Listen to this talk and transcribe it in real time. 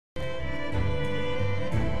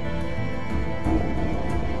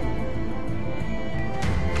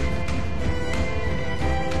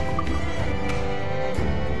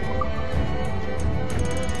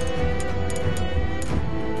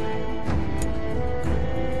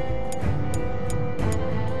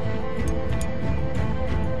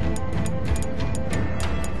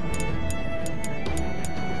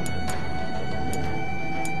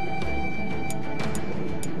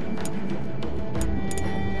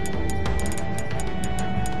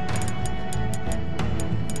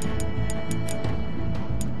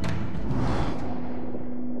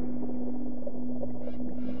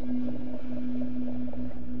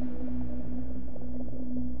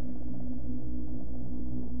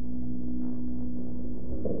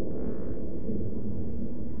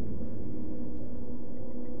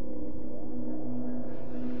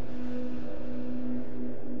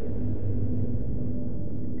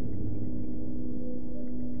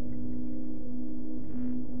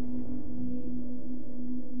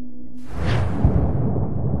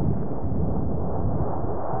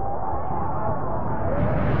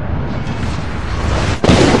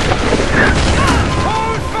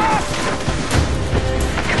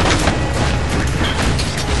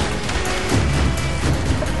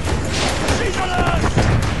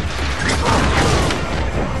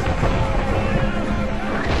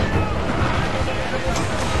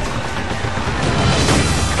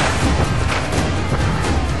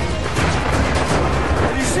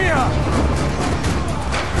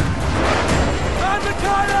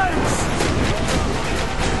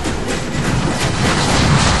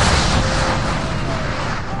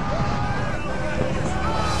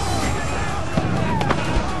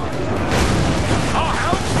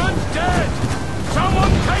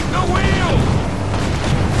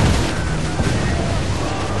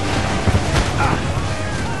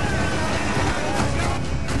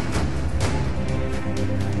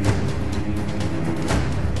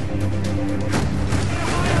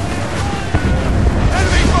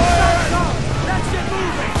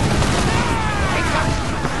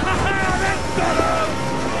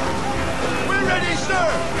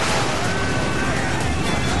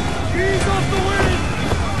Ease off the wind!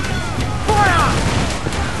 Fire!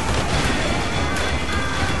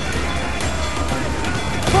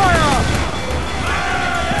 Fire!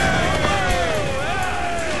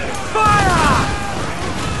 Fire!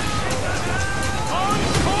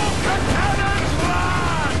 Uncork the cannons,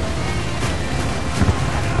 lad!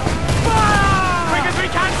 Fire! Quick as we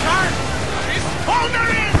can, sir! It's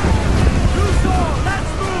thundering! You saw!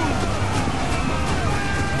 Let's move!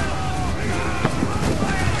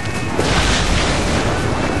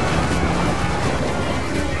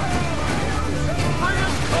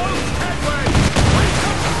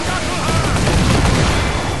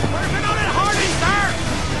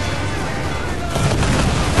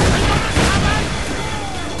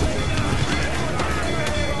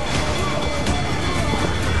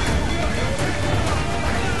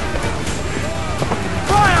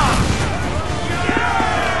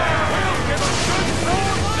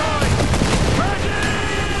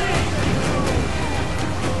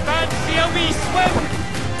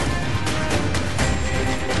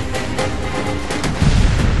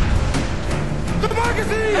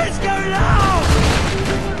 Let's go now!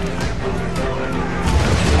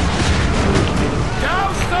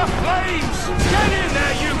 Douse the flames! Get in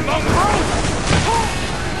there, you mongrel!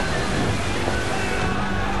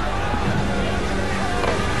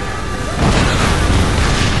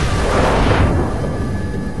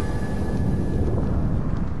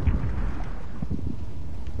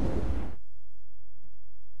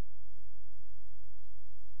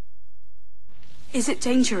 Is it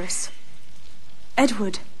dangerous?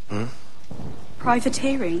 Edward?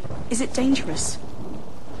 Privateering, is it dangerous?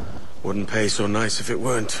 Wouldn't pay so nice if it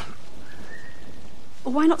weren't.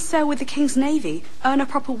 Why not sail with the King's Navy? Earn a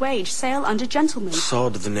proper wage, sail under gentlemen.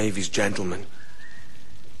 Sod the Navy's gentlemen.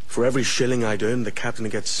 For every shilling I'd earn, the captain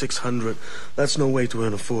gets 600. That's no way to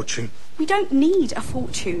earn a fortune. We don't need a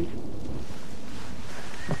fortune.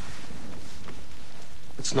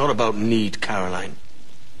 It's not about need, Caroline.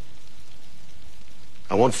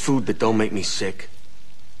 I want food that don't make me sick.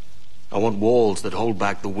 I want walls that hold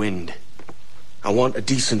back the wind. I want a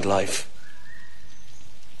decent life.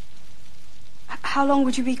 How long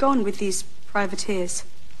would you be gone with these privateers?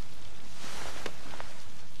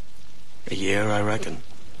 A year, I reckon.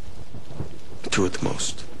 2 at the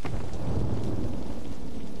most.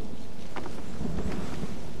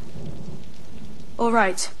 All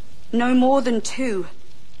right. No more than 2.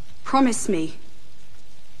 Promise me.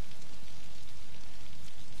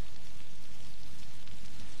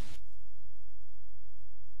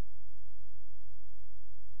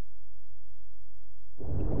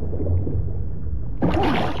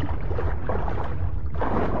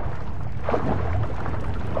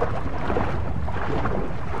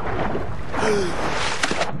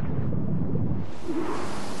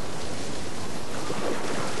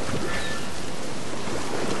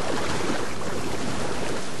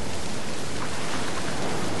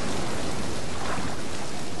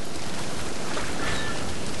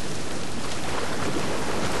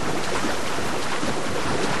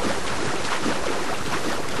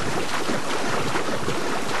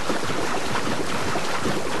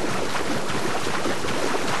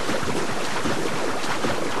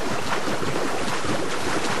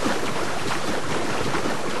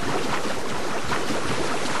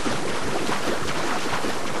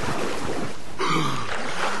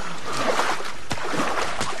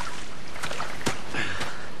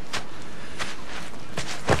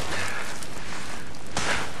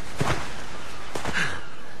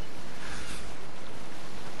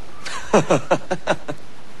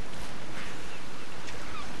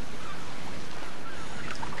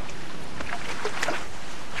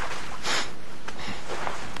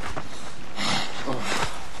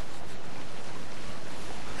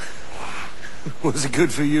 Was it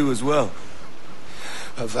good for you as well?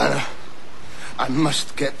 Havana. I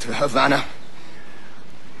must get to Havana.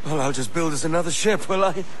 Well, I'll just build us another ship, will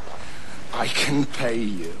I? I can pay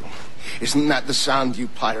you. Isn't that the sound you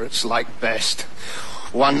pirates like best?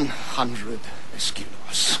 100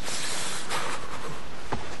 escudos.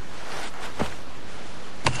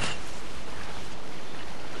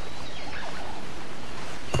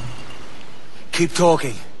 Keep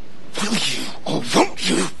talking. Will you or won't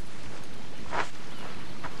you?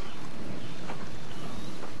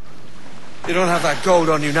 You don't have that gold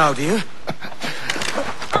on you now, do you?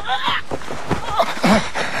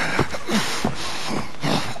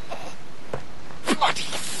 Bloody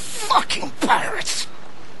fucking pirates!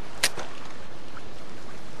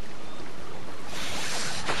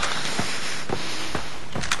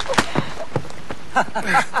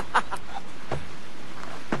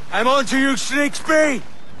 I'm on to you, Snakesby!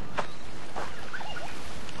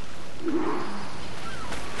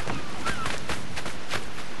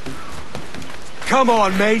 Come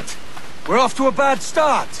on, mate. We're off to a bad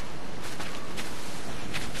start.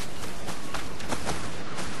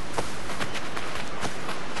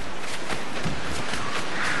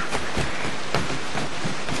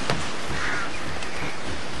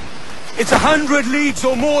 It's 100 leagues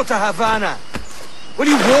or more to Havana. Will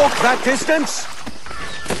you walk that distance?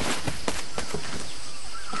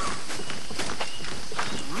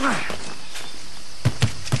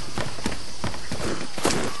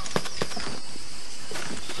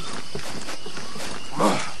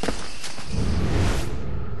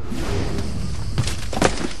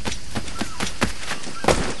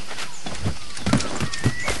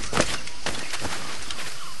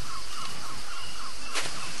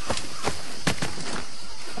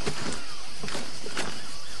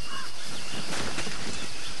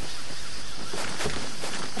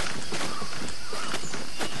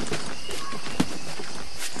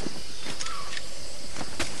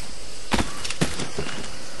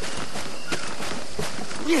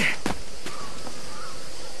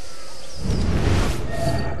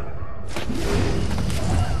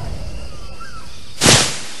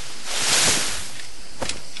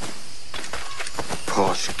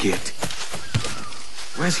 Posh git.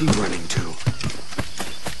 Where's he running to?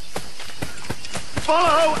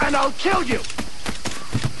 Follow and I'll kill you!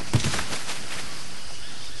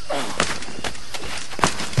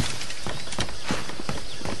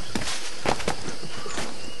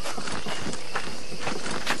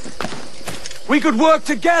 We could work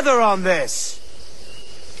together on this!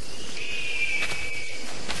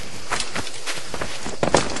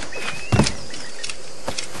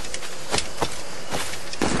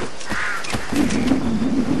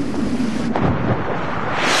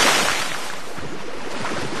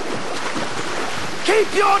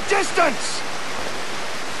 Keep your distance!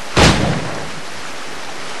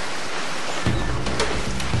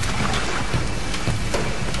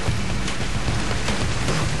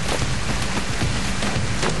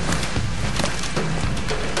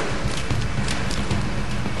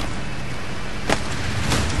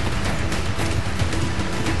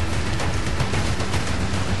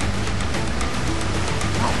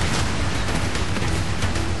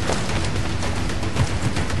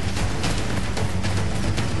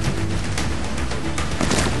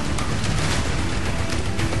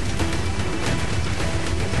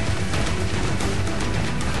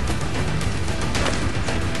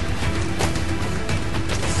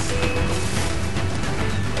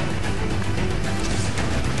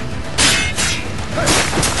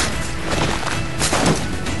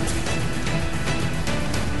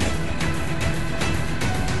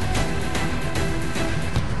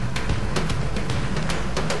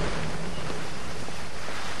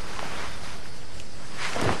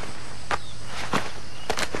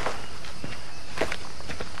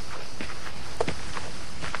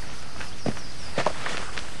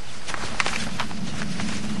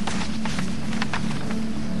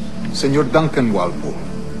 Senor Duncan Walpole,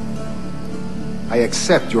 I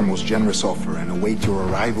accept your most generous offer and await your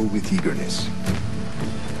arrival with eagerness.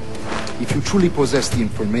 If you truly possess the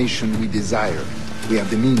information we desire, we have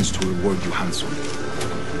the means to reward you handsomely.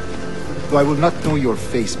 Though I will not know your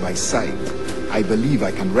face by sight, I believe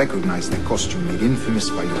I can recognize the costume made infamous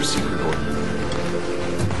by your secret order.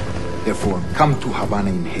 Therefore, come to Havana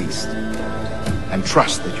in haste, and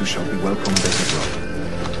trust that you shall be welcomed as a brother.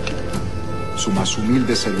 Su más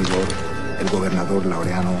humilde servidor, el gobernador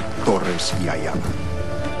Laureano Torres y Ayala.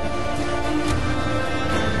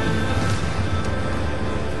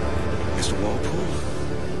 Mr.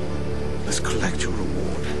 Walpole, let's collect your reward.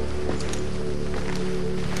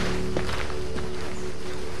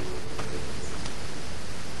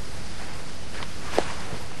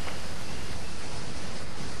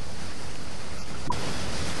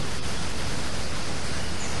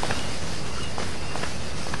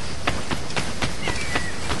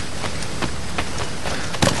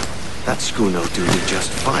 That schooner'll do me just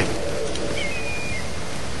fine.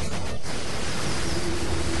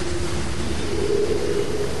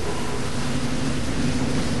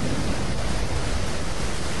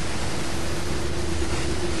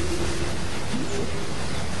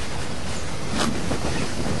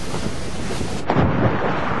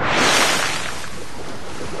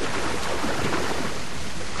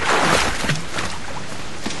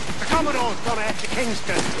 The Commodore's gone out to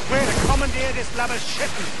Kingston. We're to commandeer this lavish ship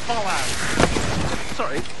and follow.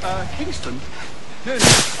 Sorry, Kingston? No,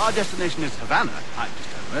 our destination is Havana. I'm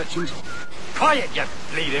just a merchant. Quiet, you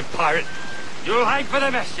bleeding pirate! You'll hang for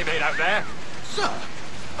the mess you made out there. Sir,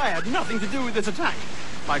 I had nothing to do with this attack.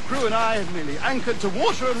 My crew and I had merely anchored to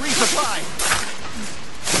water and resupply.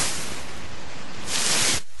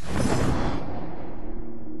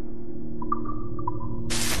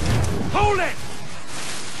 Hold it!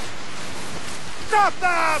 Stop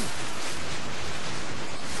them!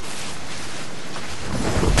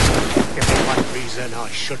 Give me one reason I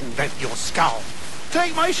shouldn't vent your skull.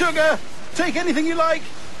 Take my sugar! Take anything you like!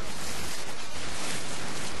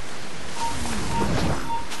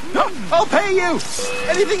 No, I'll pay you!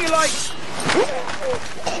 Anything you like!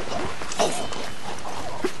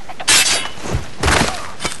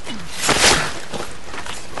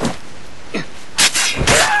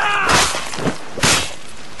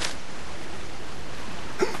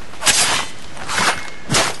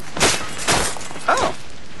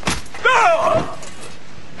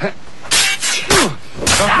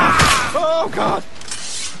 Oh, God!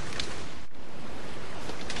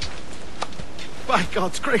 By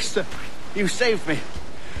God's grace, sir, you saved me.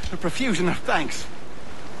 A profusion of thanks.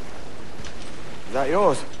 Is that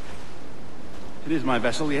yours? It is my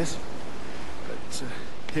vessel, yes. But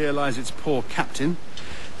here lies its poor captain,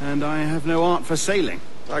 and I have no art for sailing.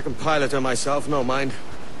 I can pilot her myself, no mind.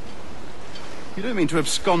 You don't mean to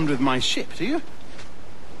abscond with my ship, do you?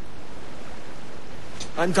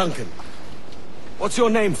 I'm Duncan. What's your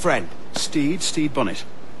name, friend? Steed Bonnet.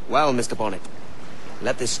 Well, Mr. Bonnet,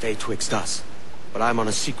 let this stay twixt us. But I'm on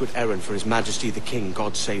a secret errand for His Majesty the King,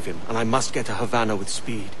 God save him, and I must get to Havana with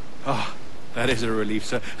speed. Oh, that is a relief,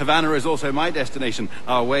 sir. Havana is also my destination.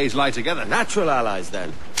 Our ways lie together. Natural allies,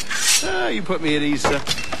 then. You put me at ease, sir.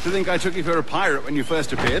 To think I took you for a pirate when you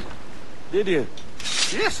first appeared. Did you?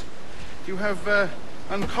 Yes. You have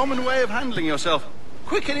uncommon way of handling yourself.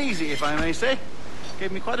 Quick and easy, if I may say.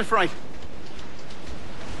 Gave me quite a fright.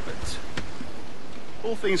 But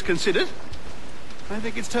all things considered, I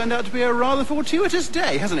think it's turned out to be a rather fortuitous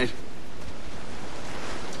day, hasn't it?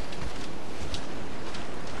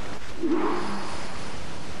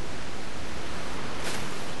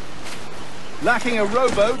 Lacking a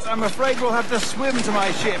rowboat, I'm afraid we'll have to swim to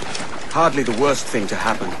my ship. Hardly the worst thing to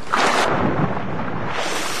happen.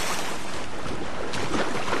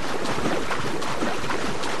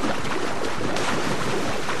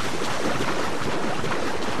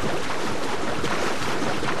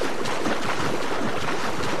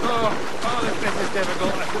 Oh, this bit is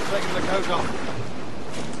difficult. I should have taken the coat off.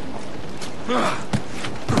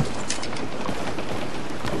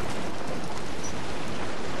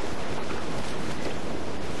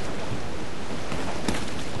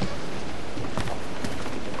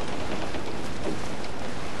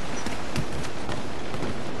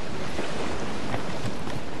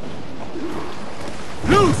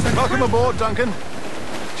 Welcome aboard, Duncan.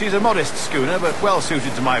 She's a modest schooner, but well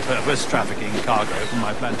suited to my purpose, trafficking cargo from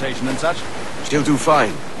my plantation and such. She'll do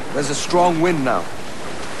fine. There's a strong wind now.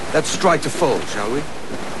 Let's strike to full, shall we?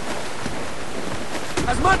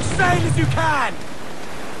 As much sail as you can!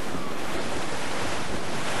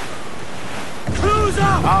 Cruise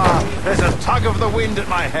up! Ah, there's a tug of the wind at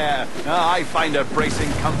my hair. Ah, I find a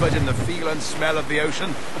bracing comfort in the feel and smell of the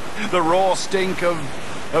ocean. The raw stink of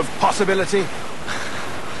possibility.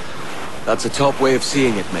 That's a top way of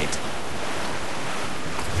seeing it, mate.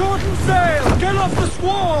 Shorten sail! Get off the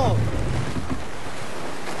squall!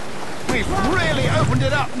 We've really opened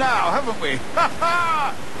it up now, haven't we? Ha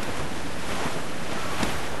ha!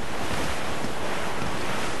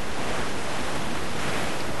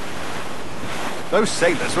 Those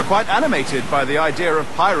sailors were quite animated by the idea of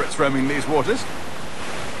pirates roaming these waters.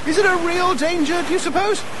 Is it a real danger, do you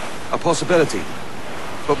suppose? A possibility.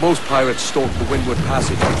 But most pirates stalk the windward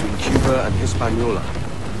passage between Cuba and Hispaniola.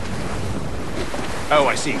 Oh,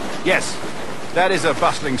 I see. Yes, that is a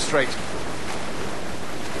bustling strait.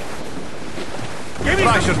 But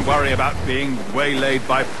I shouldn't worry about being waylaid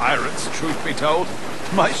by pirates, truth be told.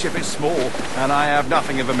 My ship is small, and I have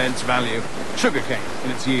nothing of immense value. Sugarcane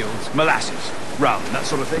in its yields, molasses, rum, that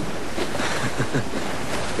sort of thing.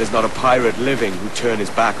 There's not a pirate living who'd turn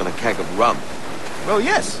his back on a keg of rum. Well,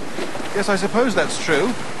 yes. Yes, I suppose that's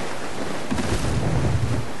true.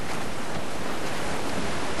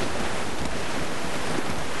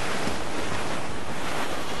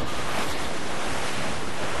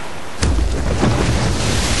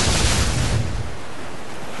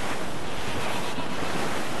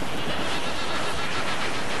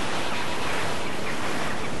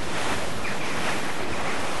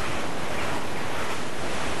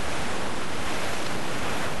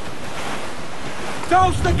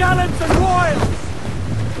 Douse the gallants and royals!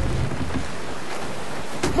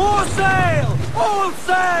 More sail! All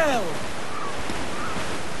sail!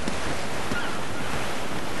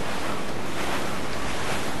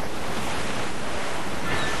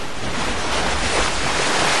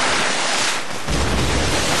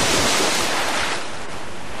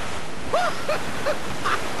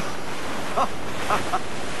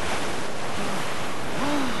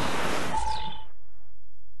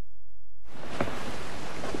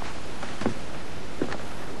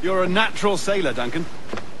 You're a natural sailor, Duncan.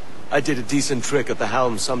 I did a decent trick at the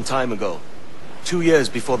helm some time ago. 2 years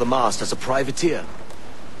before the mast as a privateer.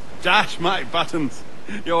 Dash my buttons.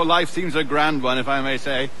 Your life seems a grand one, if I may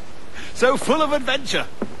say. So full of adventure.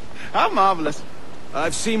 How marvelous.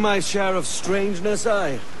 I've seen my share of strangeness,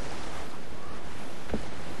 aye.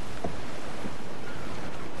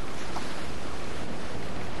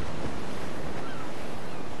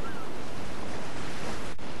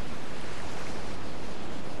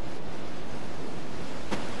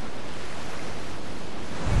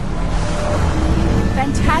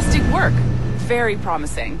 Fantastic work. Very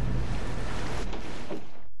promising.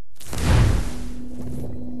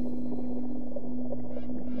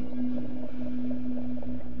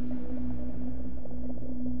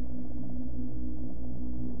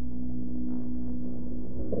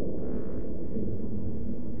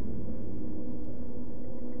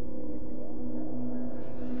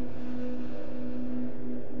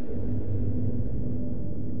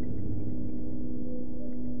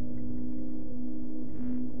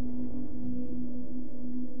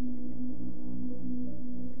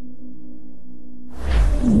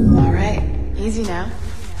 All right, easy now.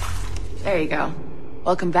 There you go.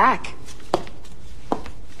 Welcome back.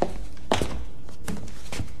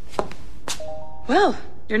 Well,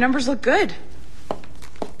 your numbers look good.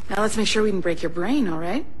 Now let's make sure we can break your brain, all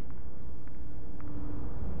right?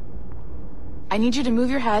 I need you to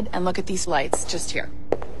move your head and look at these lights just here.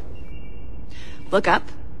 Look up.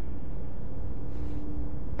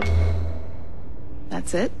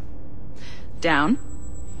 That's it. Down.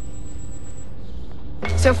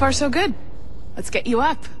 So far, so good. Let's get you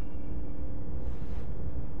up.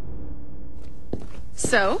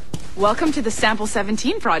 So, welcome to the Sample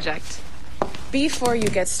 17 project. Before you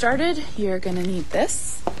get started, you're gonna need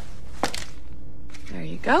this. There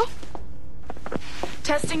you go.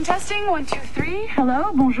 Testing, testing, 1, 2, 3.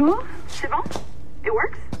 Hello, bonjour. C'est bon? It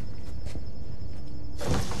works?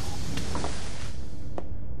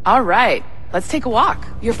 All right. Let's take a walk.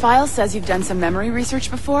 Your file says you've done some memory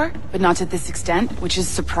research before, but not to this extent, which is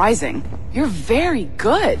surprising. You're very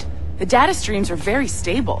good. The data streams are very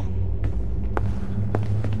stable.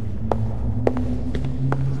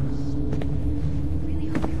 Really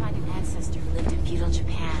hope you find an ancestor who lived in feudal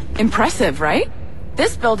Japan. Impressive, right?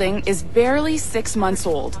 This building is barely 6 months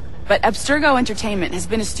old, but Abstergo Entertainment has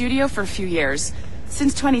been a studio for a few years,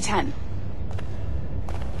 since 2010.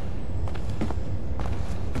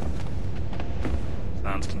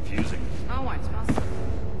 Sounds confusing. Oh, I smell.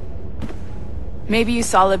 Maybe you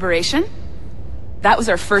saw Liberation? That was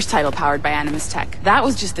our first title powered by Animus Tech. That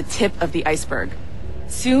was just the tip of the iceberg.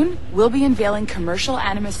 Soon, we'll be unveiling commercial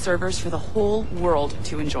Animus servers for the whole world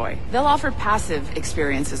to enjoy. They'll offer passive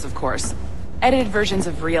experiences, of course. Edited versions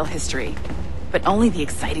of real history. But only the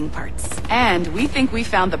exciting parts. And we think we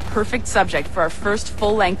found the perfect subject for our first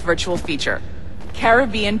full-length virtual feature.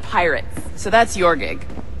 Caribbean pirates. So that's your gig.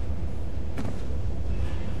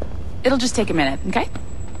 It'll just take a minute, okay?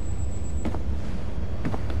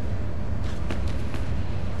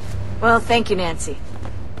 Well, thank you, Nancy.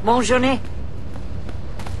 Bonne journée.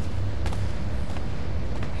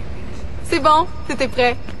 C'est bon, c'était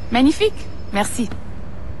prêt. Magnifique. Merci.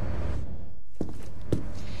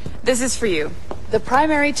 This is for you. The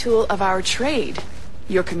primary tool of our trade.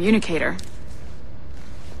 Your communicator.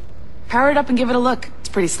 Power it up and give it a look. It's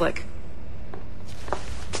pretty slick.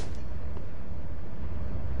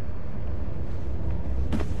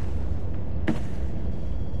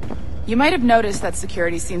 You might have noticed that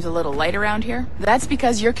security seems a little light around here. That's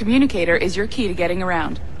because your communicator is your key to getting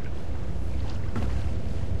around.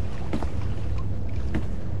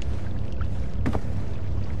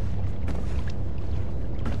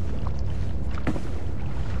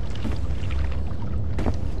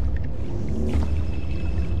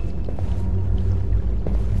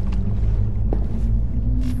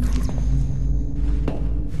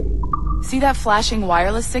 See that flashing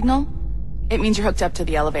wireless signal? It means you're hooked up to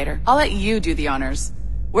the elevator. I'll let you do the honors.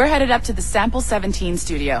 We're headed up to the Sample 17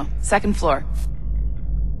 studio, 2nd floor.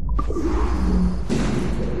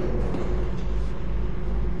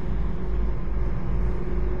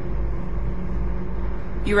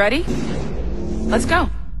 You ready? Let's go.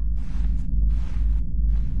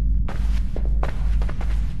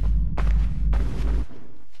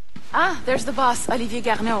 Ah, there's the boss, Olivier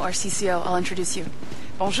Garneau, our CCO. I'll introduce you.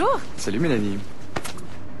 Bonjour. Salut, Mélanie.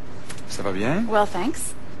 Ça va bien? Well,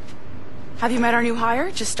 thanks. Have you met our new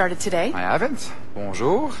hire? Just started today. I haven't.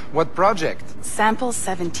 Bonjour. What project? Sample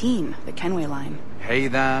 17, the Kenway line. Hey,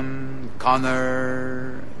 them.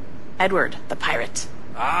 Connor. Edward, the pirate.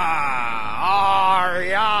 Ah,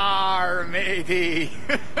 yar, matey.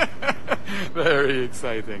 Very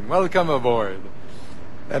exciting. Welcome aboard.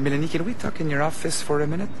 Melanie, can we talk in your office for a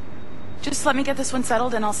minute? Just let me get this one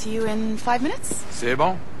settled and I'll see you in 5 minutes. C'est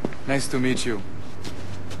bon. Nice to meet you.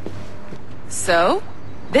 So,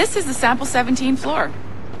 this is the Sample 17 floor.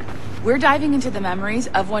 We're diving into the memories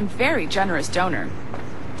of one very generous donor,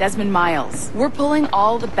 Desmond Miles. We're pulling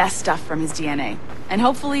all the best stuff from his DNA. And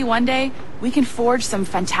hopefully one day, we can forge some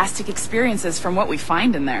fantastic experiences from what we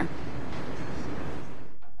find in there.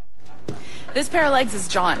 This pair of legs is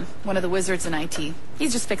John, one of the wizards in IT.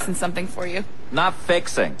 He's just fixing something for you. Not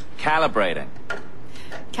fixing, calibrating.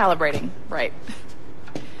 Calibrating, right.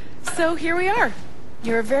 So here we are,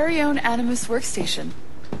 your very own Animus workstation.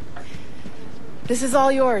 This is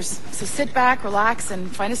all yours, so sit back, relax,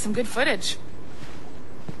 and find us some good footage.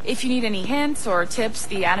 If you need any hints or tips,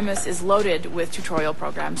 the Animus is loaded with tutorial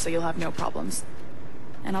programs, so you'll have no problems.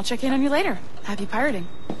 And I'll check in on you later. Happy pirating.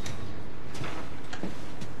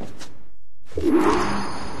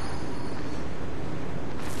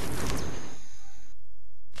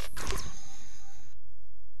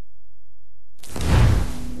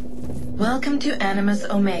 Welcome to Animus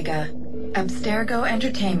Omega, Abstergo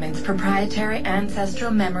Entertainment's proprietary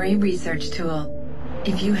ancestral memory research tool.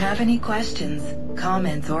 If you have any questions,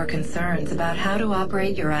 comments, or concerns about how to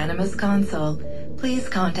operate your Animus console, please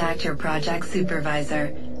contact your project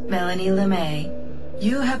supervisor, Melanie LeMay.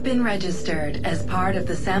 You have been registered as part of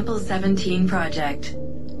the Sample 17 project.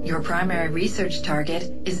 Your primary research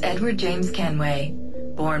target is Edward James Kenway,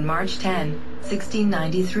 born March 10,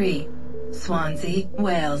 1693, Swansea,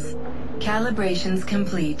 Wales. Calibrations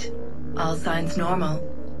complete. All signs normal.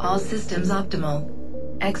 All systems optimal.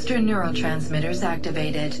 Extra neurotransmitters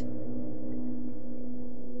activated.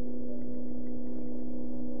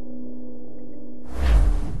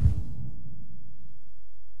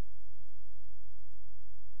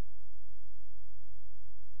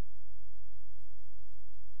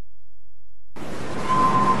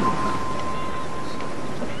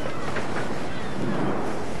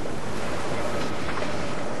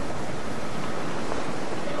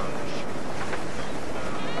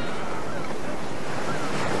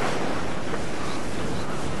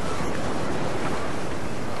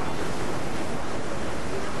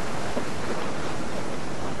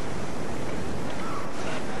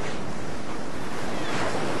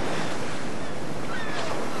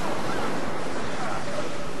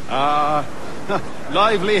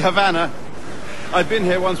 Lively Havana. I've been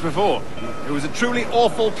here once before. It was a truly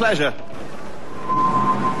awful pleasure.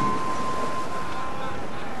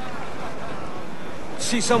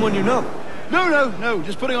 See someone you know? No,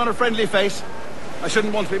 just putting on a friendly face. I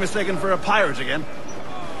shouldn't want to be mistaken for a pirate again.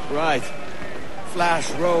 Right.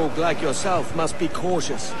 Flash rogue like yourself must be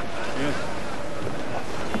cautious. Yeah.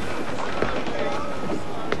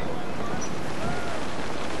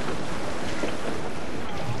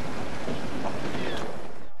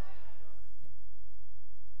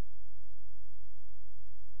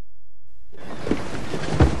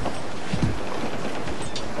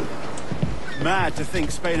 Mad to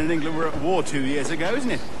think Spain and England were at war 2 years ago,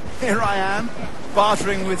 isn't it? Here I am,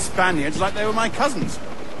 bartering with Spaniards like they were my cousins.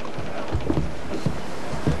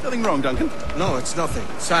 Nothing wrong, Duncan? No, it's nothing.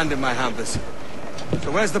 Sand in my hampers.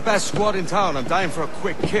 So where's the best squad in town? I'm dying for a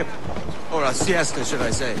quick kip. Or a siesta, should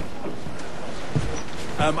I say.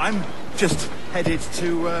 I'm just headed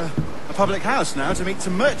to a public house now to meet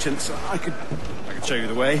some merchants. I could show you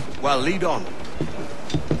the way. Well, lead on.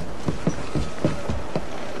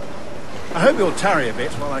 I hope you'll tarry a bit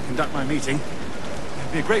while I conduct my meeting.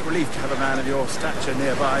 It'd be a great relief to have a man of your stature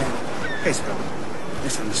nearby, in case of a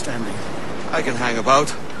misunderstanding. I can hang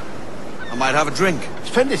about. I might have a drink.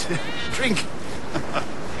 Splendid. Drink.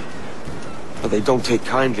 But they don't take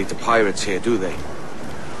kindly to pirates here, do they?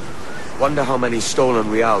 Wonder how many stolen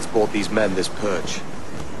reals bought these men this purge.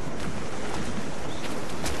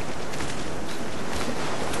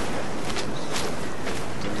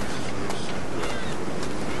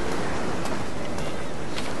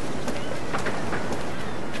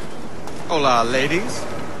 Hola, ladies.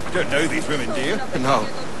 You don't know these women, do you? No.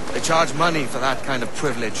 They charge money for that kind of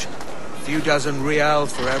privilege. A few dozen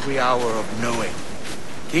reals for every hour of knowing.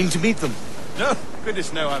 Keen to meet them? No,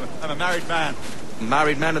 goodness no, I'm a married man.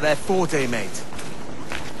 Married men are their forte, mate.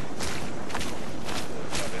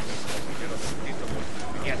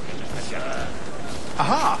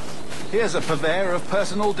 Aha! Here's a purveyor of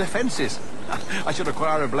personal defences. I should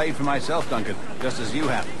acquire a blade for myself, Duncan, just as you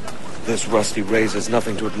have. This rusty razor's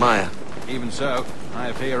nothing to admire. Even so, I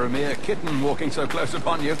appear a mere kitten walking so close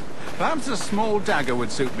upon you. Perhaps a small dagger would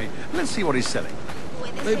suit me. Let's see what he's selling.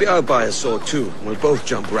 Maybe I'll buy a sword too. We'll both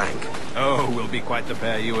jump rank. Oh, we'll be quite the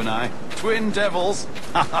pair, you and I. Twin devils.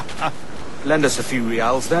 Lend us a few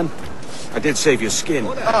reals, then. I did save your skin.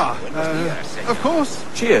 Of course.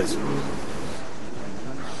 Cheers.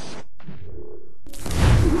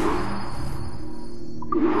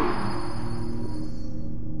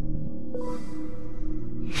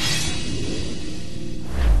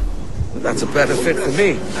 That's a better fit for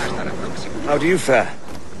me. How do you fare?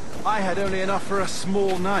 I had only enough for a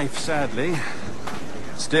small knife, sadly.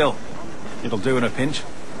 Still, it'll do in a pinch.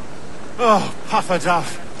 Oh, puffer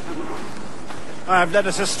duff. I have led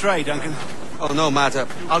us astray, Duncan. Oh, no matter.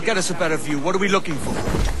 I'll get us a better view. What are we looking for?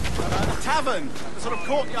 A tavern, a sort of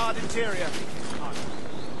courtyard interior.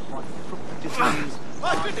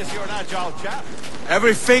 My goodness, you're an agile chap.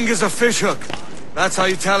 Every finger's a fishhook. That's how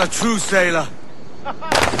you tell a true sailor.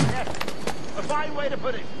 Yes, a fine way to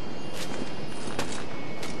put it.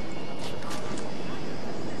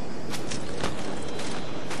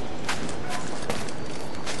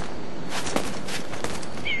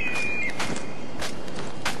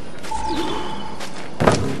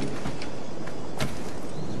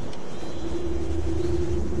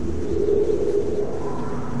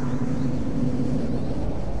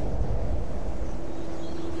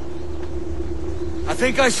 I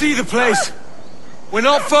think I see the place. We're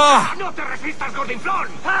not far. No te resistas, Gordinflón!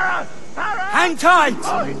 Para! Para! Hang tight!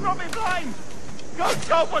 Oh, he's brought me blind! Go,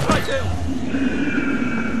 go, what do I do?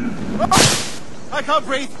 Oh, I can't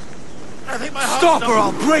breathe. I think my heart's Stop or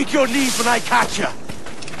stopping. I'll break your knees when I catch you.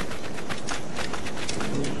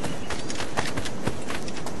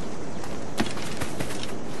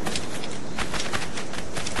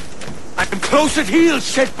 I'm close at heel,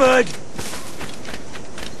 shitbird.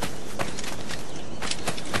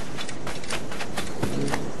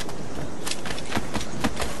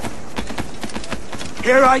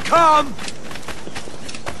 Here I come!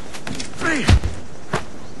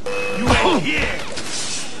 You ain't here!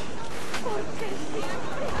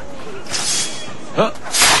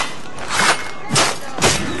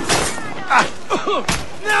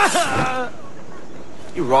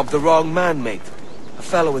 You robbed the wrong man, mate. A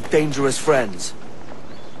fellow with dangerous friends.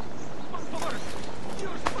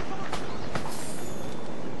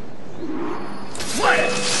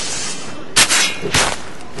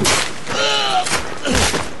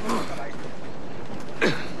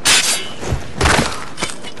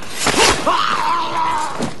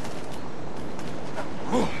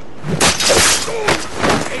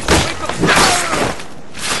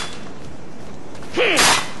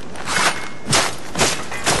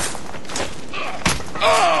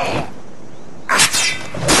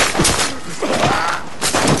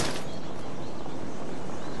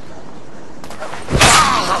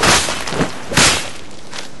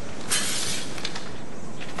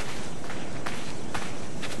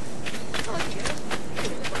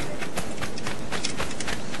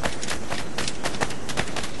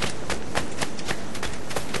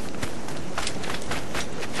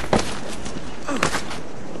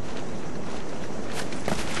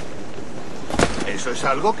 Eso es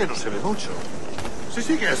algo que no se ve mucho. Si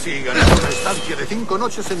sigue así, ganamos una estancia de 5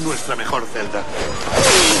 noches en nuestra mejor celda.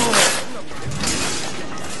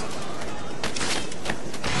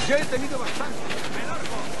 Ya he tenido bastante.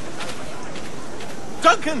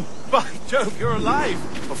 Duncan! By Jove, you're alive!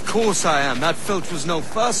 Of course I am. That filch was no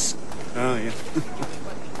fuss. Oh, yeah.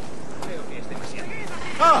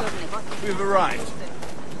 Ah! We've arrived.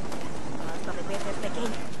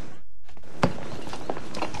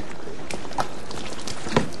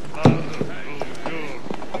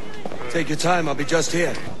 Take your time, I'll be just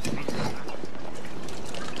here.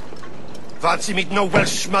 Fancy meeting no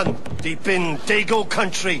Welshman deep in Dago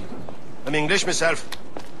country. I'm English myself.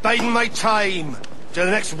 Biding my time till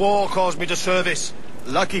the next war calls me to service.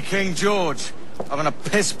 Lucky King George, having a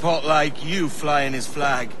piss pot like you flying his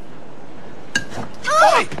flag.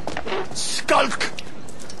 Oi! Skulk!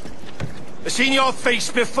 I've seen your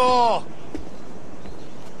face before.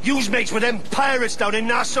 You's mates with them pirates down in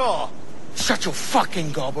Nassau. Shut your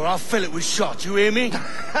fucking gob or I'll fill it with shot, you hear me?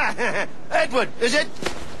 Edward, is it?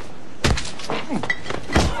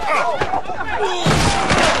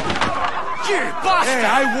 You bastard! Hey,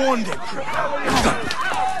 I warned him.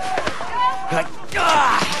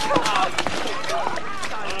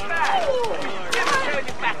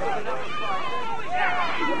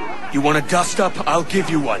 You want a dust up? I'll give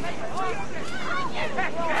you one.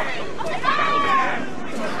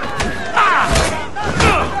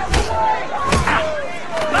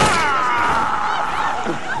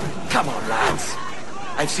 Come on, lads.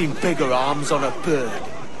 I've seen bigger arms on a bird.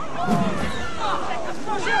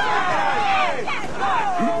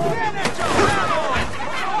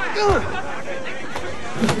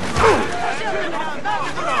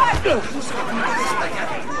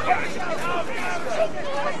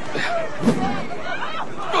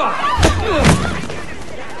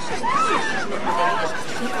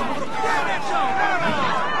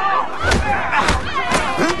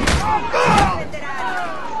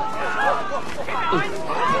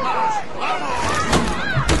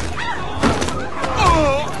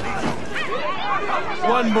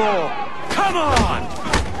 One more. Come on!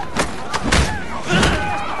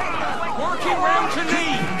 Working round to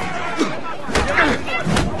knee.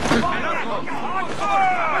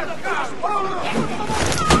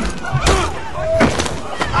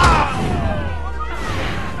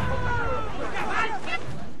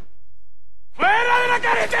 ¡Fuera de la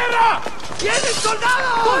carretera! ¡Vienen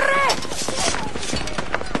soldados! ¡Corre!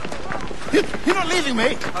 You're not leaving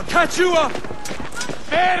me! I'll catch you up!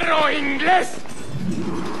 ¡Perro inglés!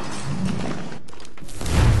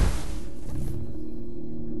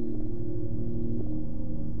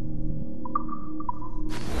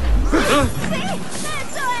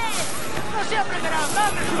 ¡Se aprenderán!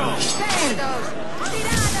 ¡Vámonos! ¡Cerdos!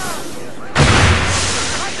 ¡Tiranos!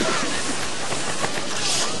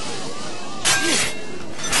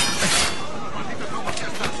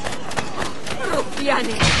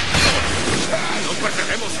 ¡Rufianes! ¡No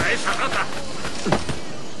pertenecemos a esa rata!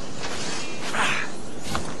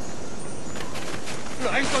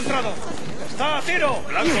 ¡Lo ha encontrado! ¡Está a tiro!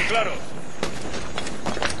 ¡Blanco claro!